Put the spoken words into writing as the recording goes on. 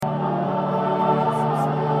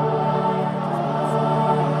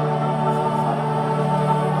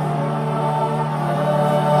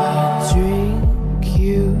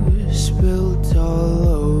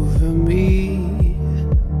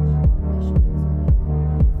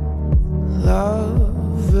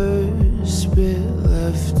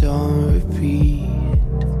on repeat.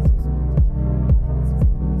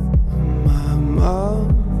 My mom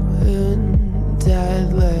and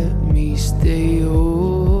dad let me stay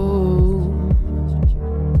home.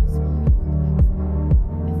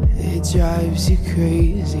 It drives you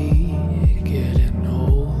crazy getting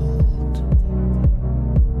old.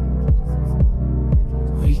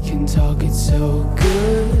 We can talk it so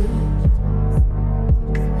good,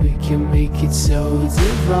 we can make it so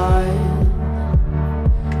divine.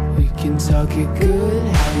 We can talk it good,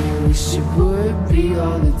 how you wish it would be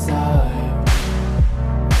all the time.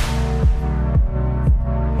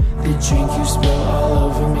 The drink you spill all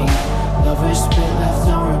over me, lovers spit left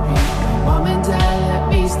on repeat. Mom and dad let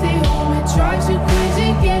me stay home, it drives you crazy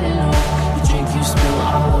getting home. The drink you spill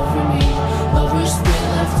all over me, lovers spit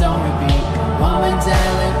left on repeat. Mom and dad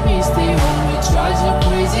let me stay home, it drives you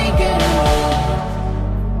crazy getting home.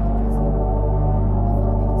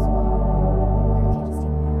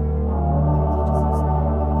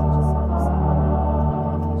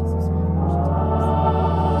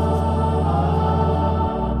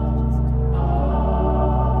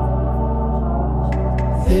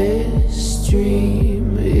 This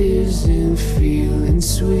dream isn't feeling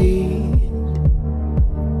sweet.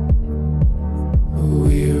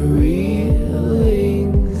 We're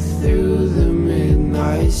reeling through the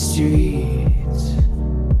midnight streets,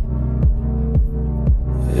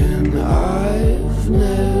 and I've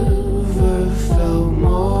never felt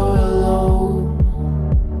more alone.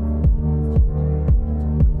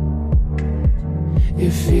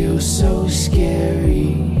 It feels so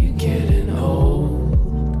scary getting old.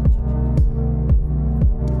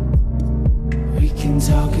 We can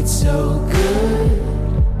talk it so good,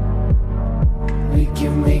 we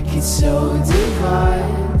can make it so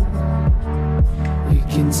divine. We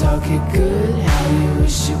can talk it good, how you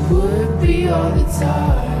wish it would be all the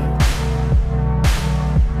time.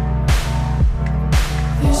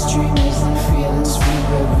 This dream isn't feeling sweet,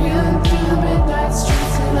 we're reeling through the midnight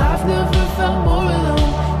streets, and I've never felt more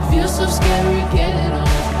alone. It feels so scary getting